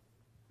vision,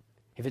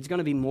 if it's going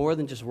to be more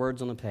than just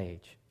words on a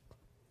page,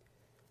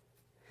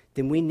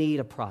 then we need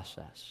a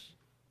process.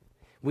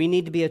 We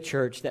need to be a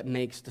church that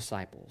makes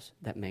disciples,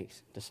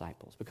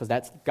 because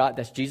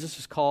that's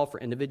Jesus' call for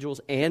individuals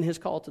and His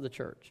call to the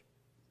church.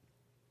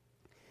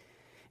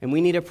 And we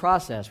need a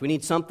process. We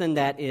need something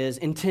that is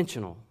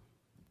intentional.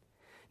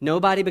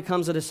 Nobody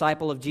becomes a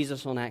disciple of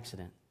Jesus on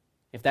accident.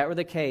 If that were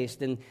the case,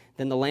 then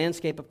the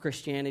landscape of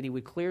Christianity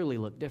would clearly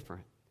look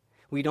different.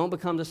 We don't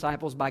become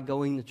disciples by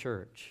going to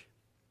church.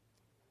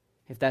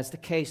 If that's the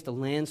case, the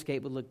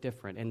landscape would look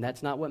different, and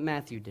that's not what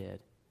Matthew did.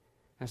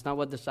 That's not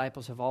what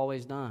disciples have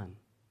always done.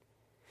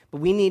 But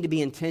we need to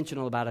be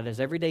intentional about it as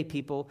everyday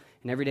people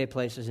in everyday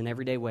places in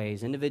everyday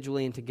ways,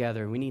 individually and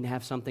together. We need to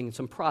have some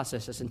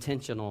process that's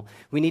intentional.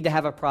 We need to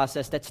have a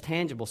process that's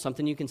tangible,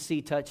 something you can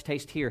see, touch,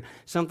 taste, hear,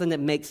 something that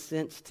makes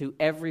sense to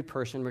every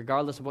person,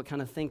 regardless of what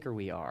kind of thinker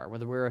we are,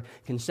 whether we're a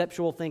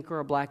conceptual thinker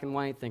or a black and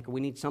white thinker.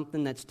 We need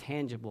something that's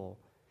tangible,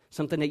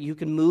 something that you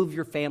can move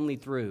your family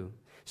through,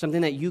 something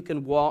that you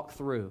can walk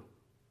through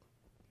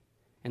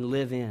and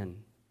live in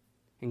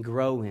and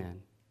grow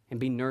in and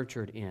be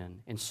nurtured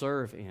in and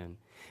serve in.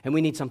 And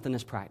we need something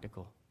that's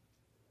practical,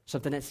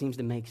 something that seems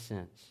to make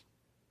sense.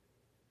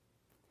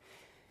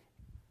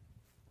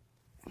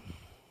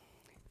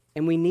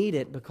 And we need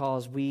it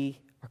because we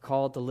are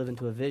called to live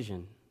into a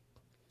vision.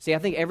 See, I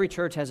think every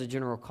church has a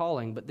general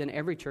calling, but then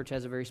every church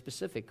has a very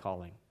specific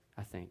calling,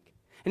 I think.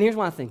 And here's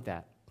why I think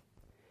that.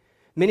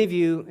 Many of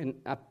you, and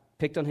I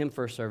picked on him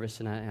first service,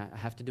 and I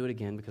have to do it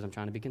again because I'm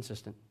trying to be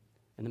consistent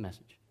in the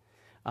message.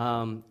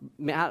 I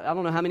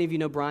don't know how many of you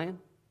know Brian.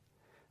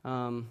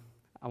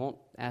 I won't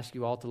ask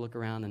you all to look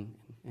around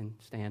and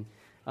stand.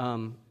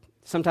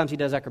 Sometimes he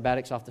does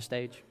acrobatics off the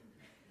stage.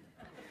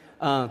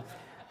 I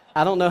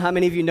don't know how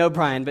many of you know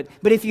Brian, but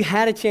if you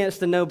had a chance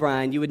to know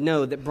Brian, you would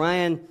know that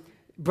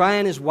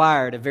Brian is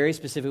wired a very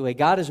specific way.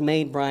 God has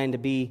made Brian to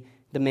be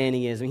the man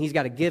he is. I mean, he's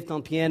got a gift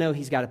on piano.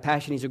 He's got a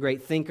passion. He's a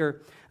great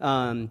thinker.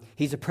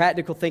 He's a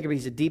practical thinker, but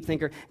he's a deep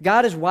thinker.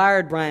 God has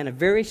wired Brian a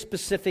very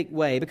specific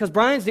way because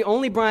Brian's the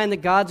only Brian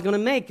that God's going to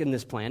make in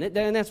this planet,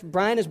 and that's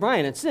Brian is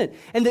Brian. That's it.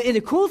 And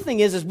the cool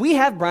thing is we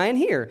have Brian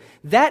here.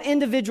 That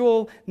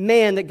individual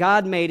man that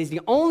God made is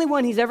the only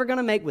one He's ever going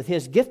to make with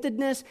his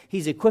giftedness.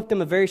 He's equipped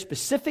him a very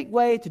specific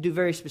way to do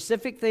very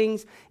specific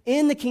things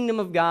in the kingdom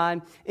of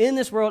God, in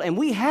this world, and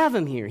we have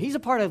him here. He's a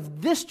part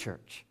of this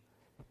church.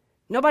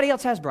 Nobody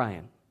else has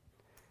Brian.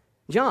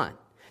 John.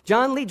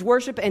 John leads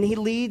worship, and he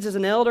leads as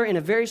an elder in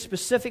a very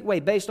specific way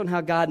based on how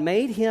God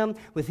made him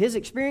with his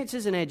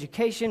experiences and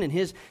education and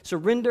his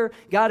surrender.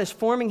 God is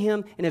forming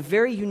him in a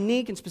very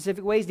unique and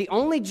specific ways. The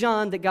only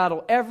John that God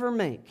will ever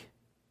make,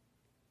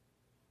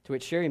 to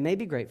which Sherry may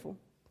be grateful.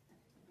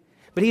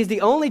 But he's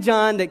the only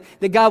John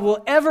that God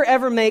will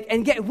ever make.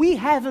 And yet we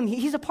have him.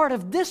 He's a part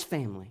of this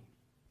family.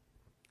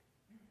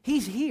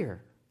 He's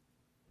here.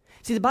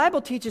 See, the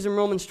Bible teaches in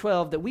Romans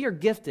 12 that we are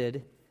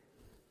gifted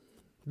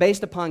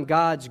based upon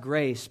God's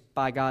grace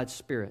by God's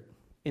Spirit,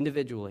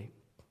 individually.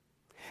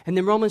 And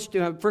then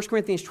 1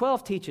 Corinthians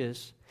 12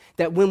 teaches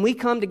that when we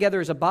come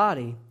together as a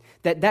body,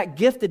 that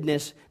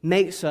giftedness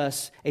makes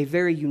us a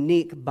very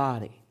unique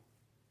body.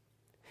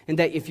 And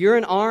that if you're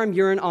an arm,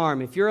 you're an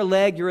arm. If you're a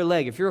leg, you're a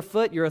leg. If you're a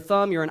foot, you're a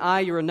thumb. You're an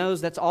eye, you're a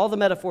nose. That's all the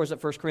metaphors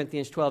that 1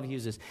 Corinthians 12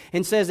 uses.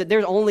 And says that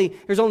there's only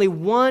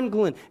one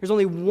Glenn, there's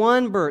only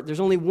one Bert,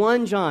 there's only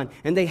one John,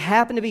 and they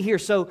happen to be here.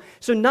 So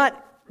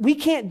we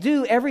can't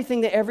do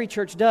everything that every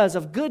church does.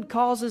 Of good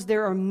causes,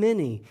 there are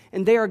many,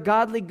 and they are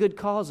godly good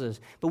causes.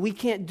 But we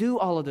can't do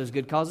all of those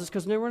good causes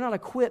because we're not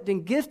equipped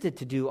and gifted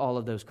to do all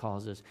of those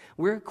causes.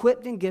 We're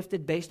equipped and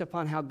gifted based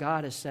upon how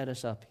God has set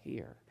us up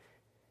here.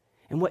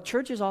 And what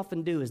churches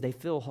often do is they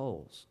fill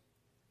holes.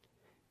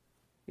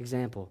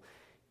 Example,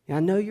 I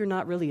know you're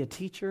not really a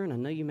teacher, and I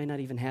know you may not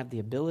even have the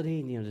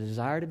ability, the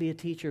desire to be a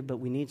teacher, but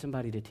we need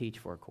somebody to teach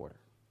for a quarter.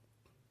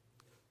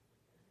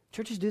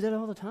 Churches do that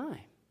all the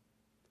time.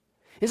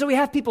 And so we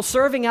have people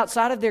serving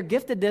outside of their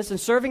giftedness and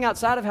serving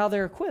outside of how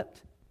they're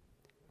equipped.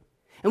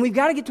 And we've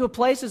got to get to a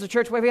place as a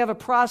church where we have a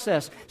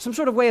process, some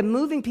sort of way of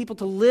moving people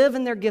to live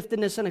in their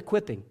giftedness and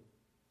equipping.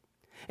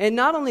 And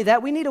not only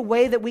that, we need a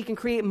way that we can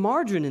create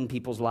margin in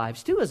people's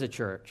lives too as a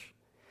church.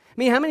 I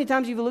mean, how many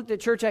times have you looked at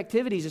church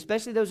activities,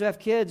 especially those who have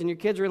kids, and your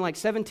kids are in like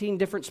 17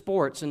 different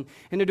sports, and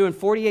they're doing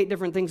 48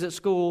 different things at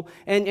school,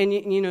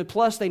 and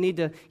plus they need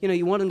to,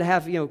 you want them to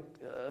have,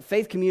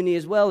 faith community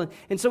as well.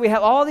 And so we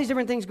have all these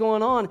different things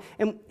going on,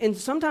 and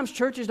sometimes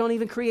churches don't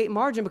even create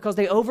margin because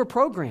they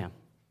overprogram.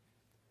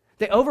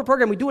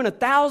 We're doing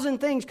 1,000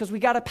 things because we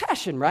got a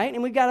passion, right?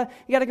 And we got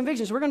a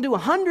conviction. So we're going to do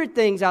 100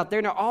 things out there,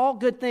 and they're all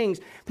good things.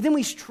 But then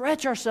we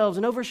stretch ourselves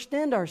and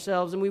overextend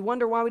ourselves, and we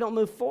wonder why we don't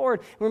move forward.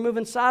 And we're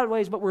moving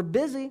sideways, but we're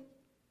busy.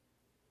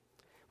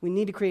 We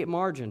need to create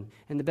margin.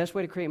 And the best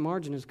way to create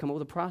margin is to come up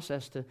with a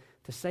process to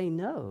say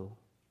no.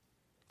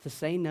 To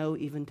say no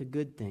even to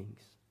good things.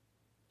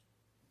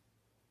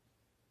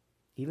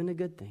 Even to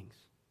good things.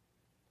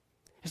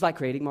 It's like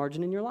creating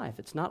margin in your life.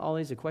 It's not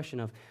always a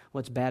question of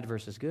what's bad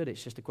versus good.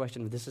 It's just a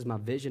question of this is my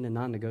vision and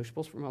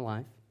non-negotiables for my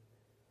life.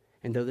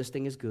 And though this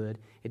thing is good,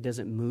 it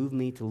doesn't move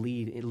me to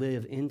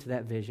live into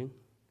that vision.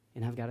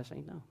 And I've got to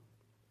say no.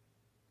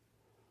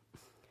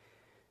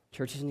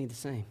 Churches need the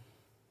same.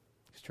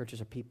 Because churches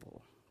are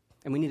people.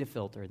 And we need a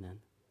filter then.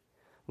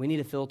 We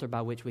need a filter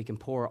by which we can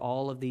pour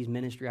all of these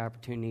ministry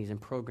opportunities and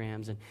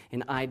programs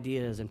and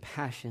ideas and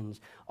passions,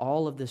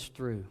 all of this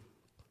through.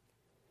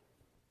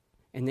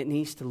 And it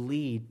needs to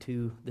lead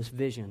to this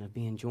vision of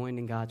being joined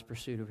in God's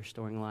pursuit of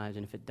restoring lives.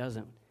 And if it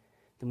doesn't,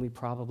 then we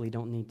probably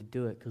don't need to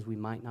do it because we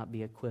might not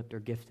be equipped or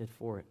gifted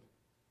for it.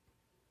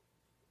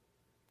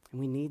 And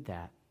we need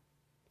that.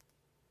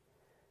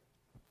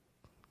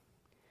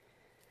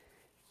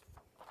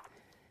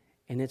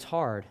 And it's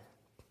hard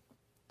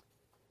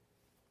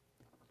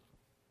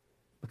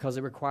because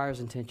it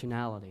requires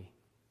intentionality.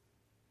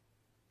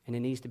 And it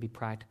needs to be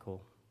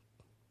practical.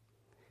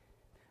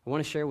 I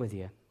want to share with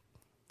you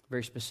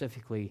very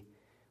specifically,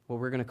 what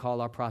we're going to call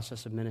our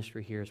process of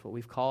ministry here is what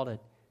we've called it.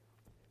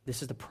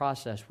 This is the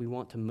process we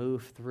want to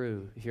move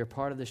through. If you're a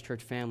part of this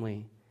church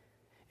family,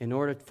 in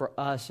order for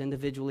us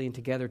individually and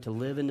together to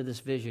live into this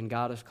vision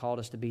God has called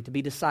us to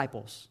be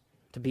disciples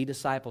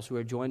who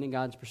are joined in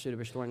God's pursuit of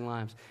restoring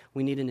lives,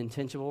 we need an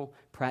intentional,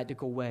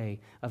 practical way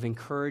of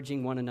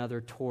encouraging one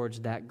another towards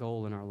that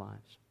goal in our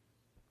lives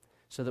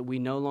so that we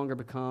no longer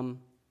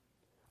become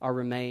or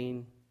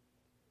remain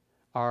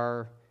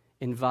or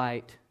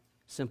invite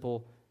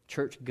simple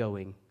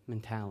church-going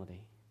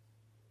mentality,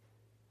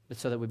 but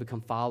so that we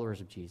become followers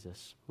of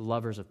Jesus,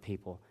 lovers of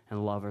people,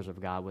 and lovers of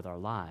God with our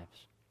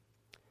lives.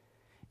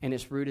 And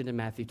it's rooted in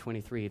Matthew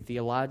 23.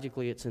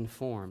 Theologically, it's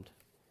informed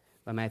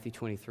by Matthew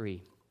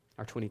 23,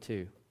 or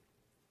 22.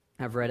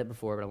 I've read it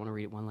before, but I want to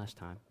read it one last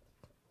time.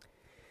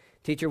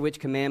 Teacher, which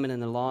commandment in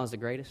the law is the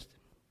greatest?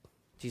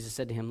 Jesus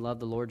said to him, love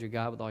the Lord your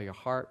God with all your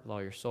heart, with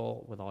all your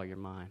soul, with all your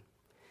mind.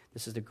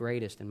 This is the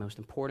greatest and most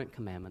important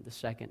commandment. The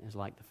second is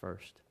like the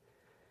first.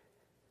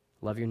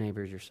 Love your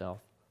neighbor as yourself.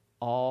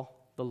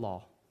 All the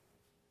law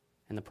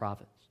and the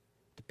prophets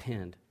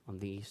depend on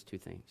these two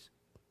things.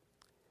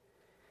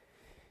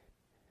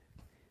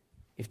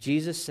 If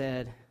Jesus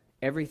said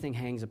everything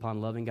hangs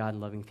upon loving God and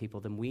loving people,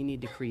 then we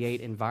need to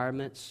create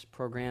environments,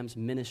 programs,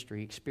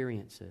 ministry,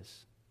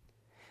 experiences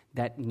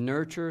that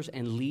nurtures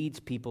and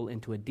leads people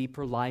into a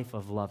deeper life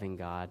of loving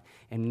God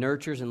and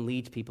nurtures and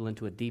leads people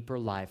into a deeper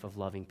life of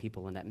loving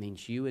people. And that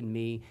means you and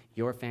me,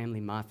 your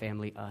family, my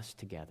family, us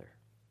together.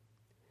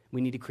 We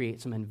need to create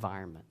some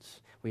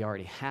environments. We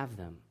already have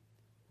them.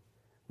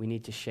 We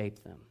need to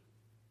shape them.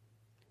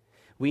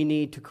 We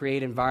need to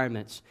create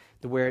environments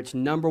where its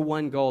number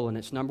one goal and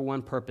its number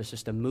one purpose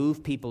is to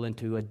move people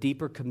into a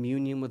deeper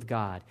communion with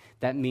God.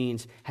 That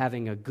means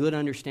having a good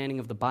understanding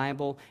of the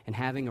Bible and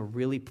having a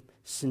really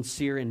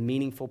sincere and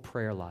meaningful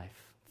prayer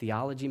life.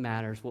 Theology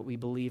matters. What we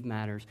believe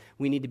matters.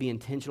 We need to be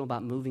intentional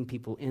about moving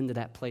people into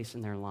that place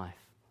in their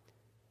life,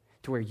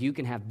 to where you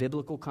can have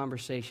biblical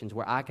conversations,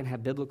 where I can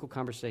have biblical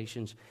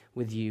conversations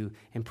with you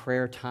and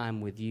prayer time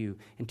with you,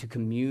 and to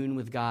commune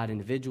with God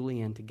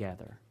individually and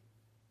together.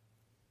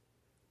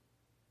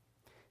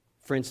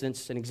 For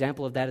instance, an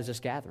example of that is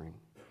this gathering.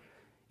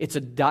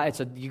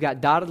 You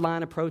got dotted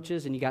line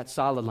approaches and you got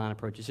solid line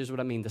approaches. Here's what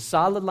I mean. The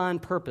solid line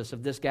purpose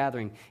of this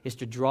gathering is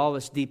to draw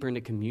us deeper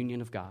into communion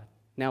of God.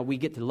 Now, we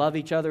get to love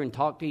each other and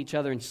talk to each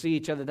other and see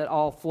each other. That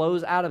all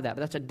flows out of that,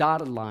 but that's a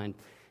dotted line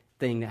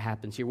thing that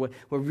happens here. What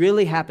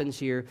really happens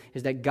here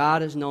is that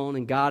God is known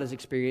and God is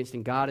experienced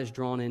and God is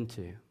drawn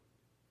into.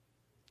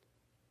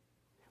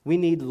 We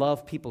need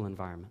love people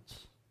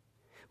environments.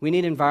 We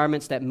need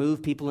environments that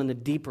move people into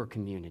deeper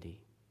community,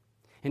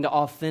 into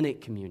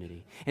authentic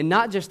community. And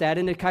not just that,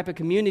 in a type of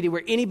community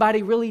where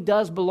anybody really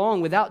does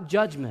belong without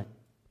judgment.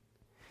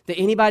 That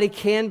anybody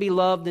can be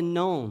loved and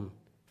known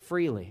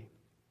freely.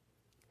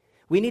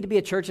 We need to be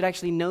a church that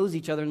actually knows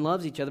each other and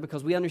loves each other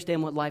because we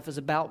understand what life is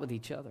about with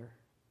each other.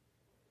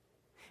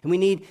 And we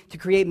need to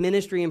create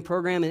ministry and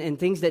program and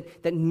things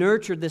that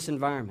nurture this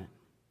environment.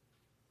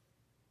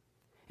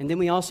 And then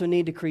we also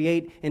need to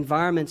create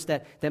environments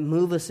that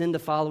move us into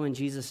following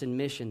Jesus in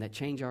mission, that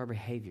change our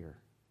behavior.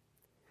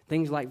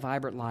 Things like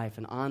Vibrant Life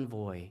and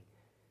Envoy.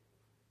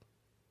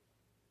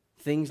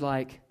 Things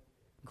like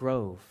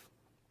Grove.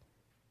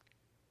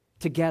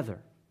 Together.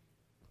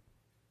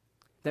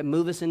 That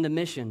move us into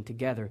mission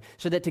together.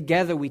 So that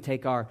together we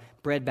take our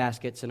bread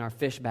baskets and our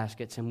fish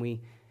baskets and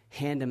we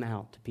hand them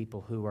out to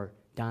people who are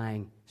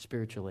dying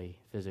spiritually,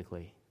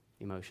 physically,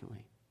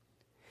 emotionally.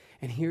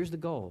 And here's the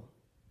goal.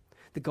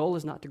 The goal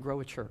is not to grow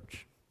a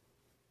church.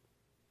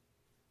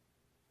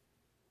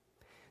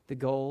 The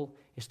goal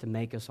is to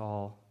make us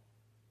all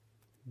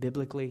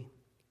biblically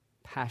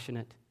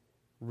passionate,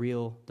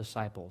 real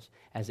disciples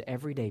as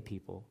everyday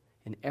people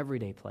in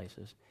everyday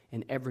places,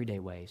 in everyday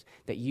ways.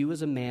 That you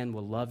as a man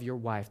will love your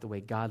wife the way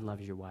God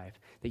loves your wife.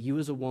 That you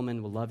as a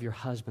woman will love your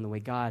husband the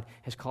way God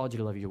has called you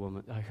to love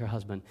your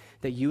husband.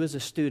 That you as a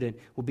student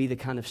will be the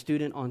kind of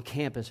student on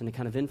campus and the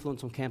kind of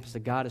influence on campus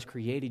that God has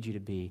created you to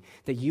be.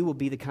 That you will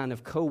be the kind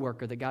of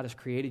coworker that God has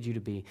created you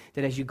to be.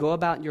 That as you go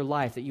about in your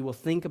life, that you will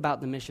think about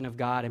the mission of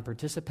God and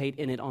participate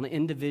in it on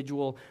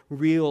individual,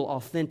 real,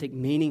 authentic,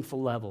 meaningful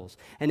levels.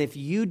 And if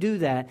you do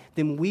that,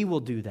 then we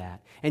will do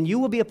that. And you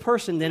will be a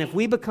person then, if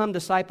we become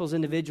disciples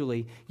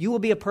individually, you will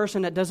be a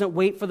person that doesn't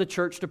wait for the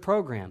church to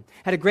program.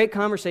 Had a great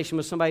conversation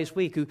with somebody this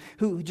week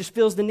who just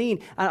feels the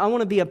need. I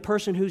want to be a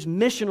person who's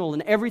missional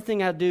in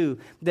everything I do,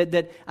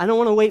 that I don't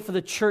want to wait for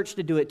the church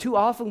to do it. Too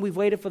often we've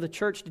waited for the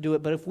church to do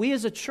it, but if we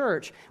as a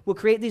church will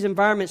create these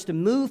environments to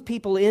move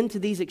people into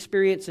these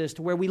experiences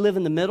to where we live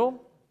in the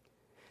middle,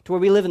 to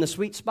where we live in the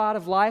sweet spot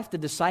of life, the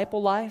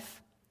disciple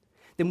life,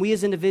 then we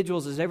as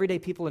individuals, as everyday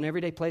people in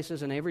everyday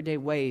places and everyday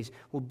ways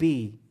will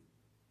be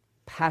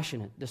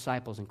passionate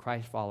disciples and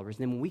Christ followers.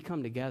 And then when we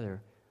come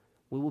together,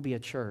 we will be a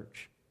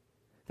church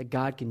that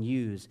God can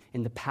use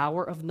in the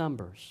power of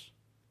numbers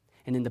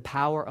and in the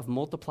power of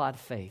multiplied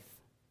faith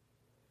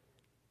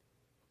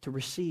to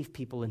receive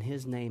people in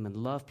His name and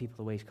love people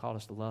the way He's called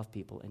us to love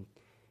people and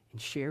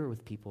share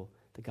with people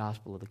the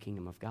gospel of the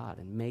kingdom of God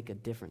and make a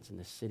difference in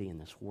this city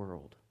and this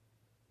world.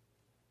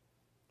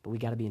 But we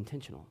got to be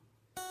intentional.